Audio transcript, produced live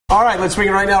All right, let's bring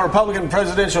in right now Republican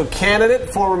presidential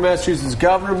candidate, former Massachusetts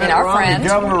Governor Mitt Romney.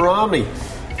 Governor Romney,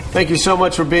 thank you so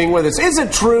much for being with us. Is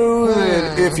it true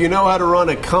that if you know how to run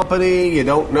a company, you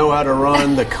don't know how to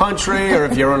run the country, or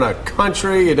if you run a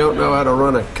country, you don't know how to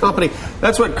run a company?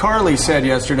 That's what Carly said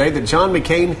yesterday, that John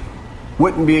McCain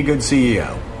wouldn't be a good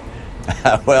CEO.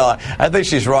 Well, I think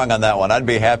she's wrong on that one. I'd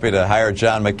be happy to hire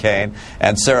John McCain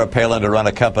and Sarah Palin to run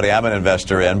a company I'm an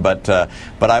investor in, but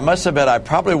I must admit I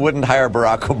probably wouldn't hire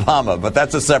Barack Obama, but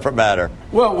that's a separate matter.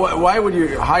 Well, why would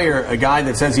you hire a guy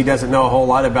that says he doesn't know a whole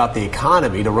lot about the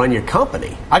economy to run your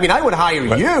company? I mean, I would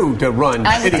hire you to run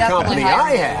any company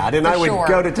I had, and I would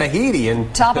go to Tahiti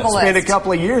and spend a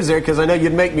couple of years there because I know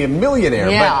you'd make me a millionaire.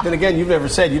 Yeah. But then again, you've never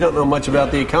said you don't know much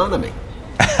about the economy.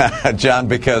 Joe,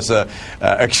 because John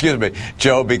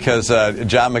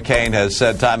McCain has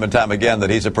said time and time again that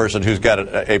he's a person who's got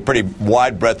a pretty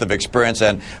wide breadth of experience,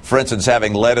 and, for instance,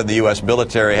 having led in the U.S.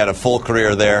 military, had a full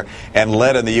career there, and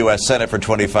led in the U.S. Senate for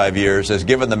 25 years, has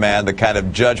given the man the kind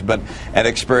of judgment and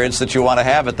experience that you want to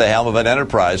have at the helm of an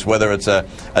enterprise, whether it's a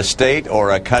state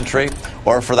or a country,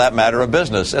 or, for that matter, a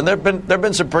business. And there have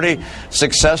been some pretty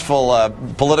successful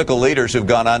political leaders who've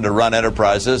gone on to run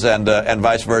enterprises and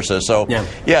vice versa. So.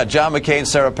 Yeah, John McCain,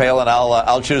 Sarah Palin,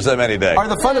 I'll choose them any day. Are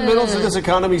the fundamentals of this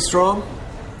economy strong,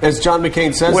 as John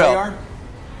McCain says they are?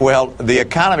 Well, the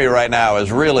economy right now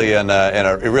is really in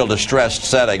a real distressed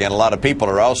setting, and a lot of people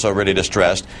are also really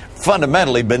distressed.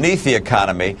 Fundamentally, beneath the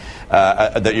economy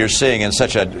that you're seeing in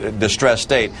such a distressed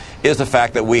state is the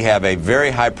fact that we have a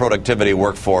very high productivity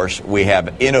workforce. We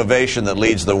have innovation that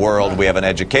leads the world. We have an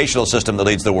educational system that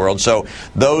leads the world. So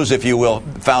those, if you will,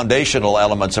 foundational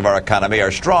elements of our economy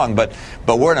are strong. But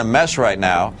we're in a mess right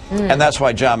now, and that's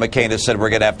why John McCain has said we're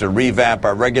going to have to revamp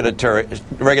our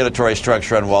regulatory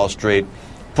structure on Wall Street,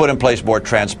 put in place more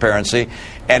transparency,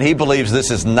 and he believes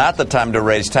this is not the time to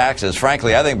raise taxes.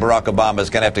 Frankly, I think Barack Obama is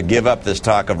going to have to give up this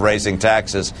talk of raising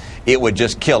taxes. It would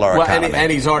just kill our economy. And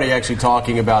he's already actually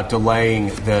talking about delaying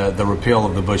the repeal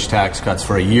of the Bush tax cuts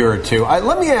for a year or two.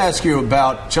 Let me ask you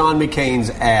about John McCain's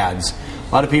ads.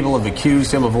 A lot of people have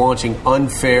accused him of launching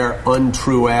unfair,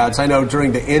 untrue ads. I know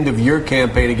during the end of your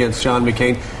campaign against John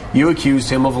McCain, you accused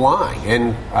him of lying.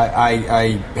 And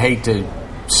I hate to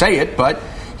say it, but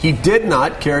he did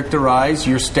not characterize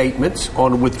your statements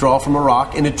on withdrawal from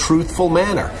Iraq in a truthful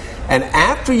manner. And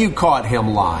after you caught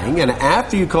him lying, and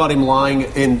after you caught him lying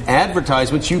in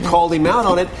advertisements, you called him out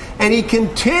on it, and he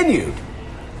continued,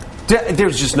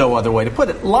 there's just no other way to put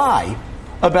it, lie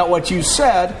about what you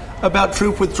said about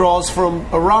troop withdrawals from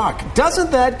Iraq. Doesn't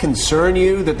that concern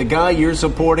you that the guy you're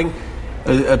supporting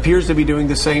appears to be doing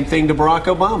the same thing to Barack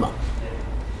Obama?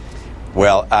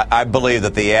 Well, I believe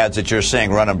that the ads that you're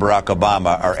seeing run on Barack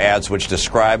Obama are ads which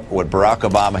describe what Barack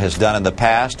Obama has done in the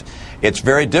past. It's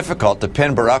very difficult to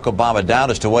pin Barack Obama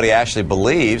down as to what he actually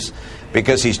believes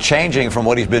because he's changing from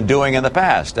what he's been doing in the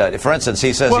past. For instance,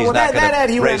 he says he's not going to raise taxes. That ad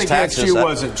he ran against you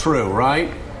wasn't true,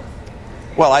 right?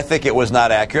 Well, I think it was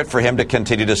not accurate for him to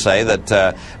continue to say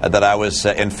that I was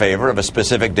in favor of a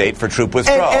specific date for troop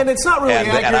withdrawal. And it's not really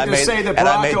accurate to say that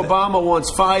Barack Obama wants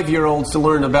 5-year-olds to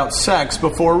learn about sex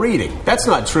before reading. That's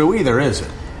not true either, is it?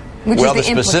 Well, the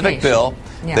specific bill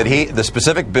the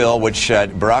specific bill which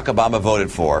Barack Obama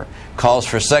voted for calls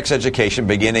for sex education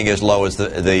beginning as low as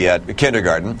the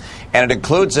kindergarten, and it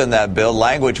includes in that bill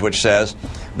language which says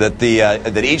that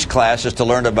that each class is to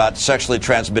learn about sexually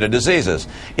transmitted diseases.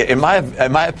 In my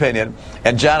opinion,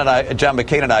 and John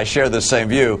McCain and I share the same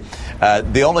view,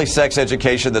 the only sex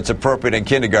education that's appropriate in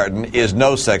kindergarten is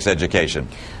no sex education.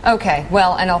 Okay,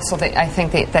 well, and also I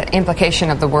think the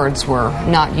implication of the words were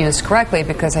not used correctly,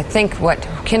 because I think what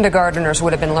kindergarteners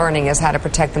would have been learning is how to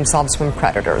protect themselves from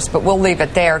predators. But we'll leave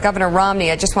it there. Governor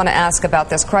Romney, I just want to ask about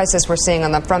this crisis we're seeing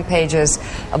on the front pages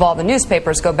of all the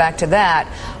newspapers. Go back to that,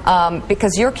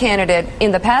 because your candidate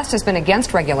in the past has been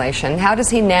against regulation. How does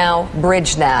he now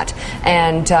bridge that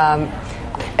and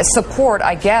support,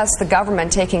 I guess, the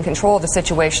government taking control of the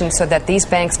situation so that these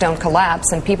banks don't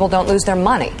collapse and people don't lose their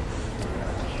money?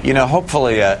 You know,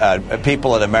 hopefully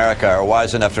people in America are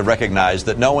wise enough to recognize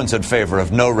that no one's in favor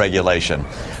of no regulation.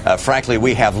 Frankly,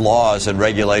 we have laws and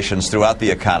regulations throughout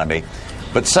the economy,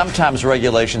 but sometimes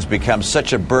regulations become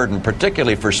such a burden,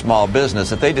 particularly for small business,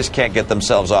 that they just can't get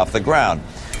themselves off the ground.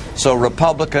 So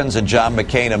Republicans, and John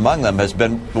McCain among them, has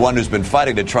been the one who's been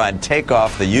fighting to try and take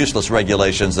off the useless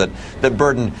regulations that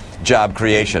burden job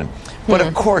creation. But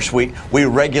of course, we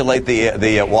regulate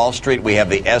the Wall Street. We have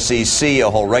the SEC, a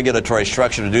whole regulatory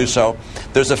structure to do so.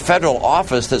 There's a federal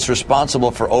office that's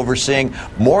responsible for overseeing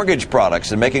mortgage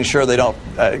products and making sure they don't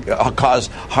cause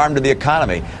harm to the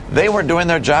economy. They weren't doing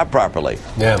their job properly.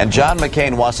 Yeah. And John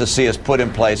McCain wants to see us put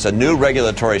in place a new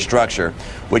regulatory structure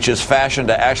which is fashioned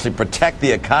to actually protect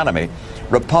the economy.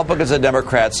 Republicans and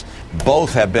Democrats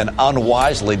both have been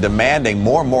unwisely demanding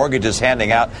more mortgages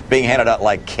being handed out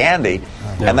like candy,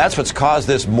 and that's what's caused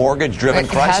this mortgage-driven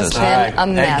crisis. Has been a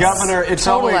mess. Hey, Governor, it's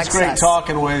always great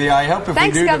talking with you. I hope if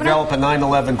we do develop a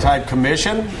 9/11 type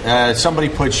commission, somebody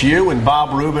puts you and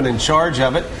Bob Rubin in charge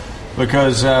of it,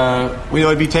 because we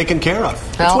ought to be taken care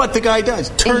of. That's what the guy does.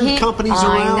 Turn companies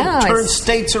around, turn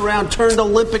states around, turn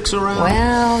Olympics around.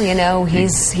 Well, you know,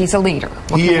 he's a leader.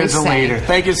 He is a leader.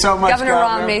 Thank you so much, Governor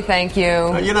Romney, thank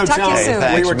you. You know, Talk John, to you soon.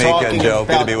 Thanks, we were Mika talking and Joe. about,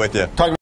 Good to be with you.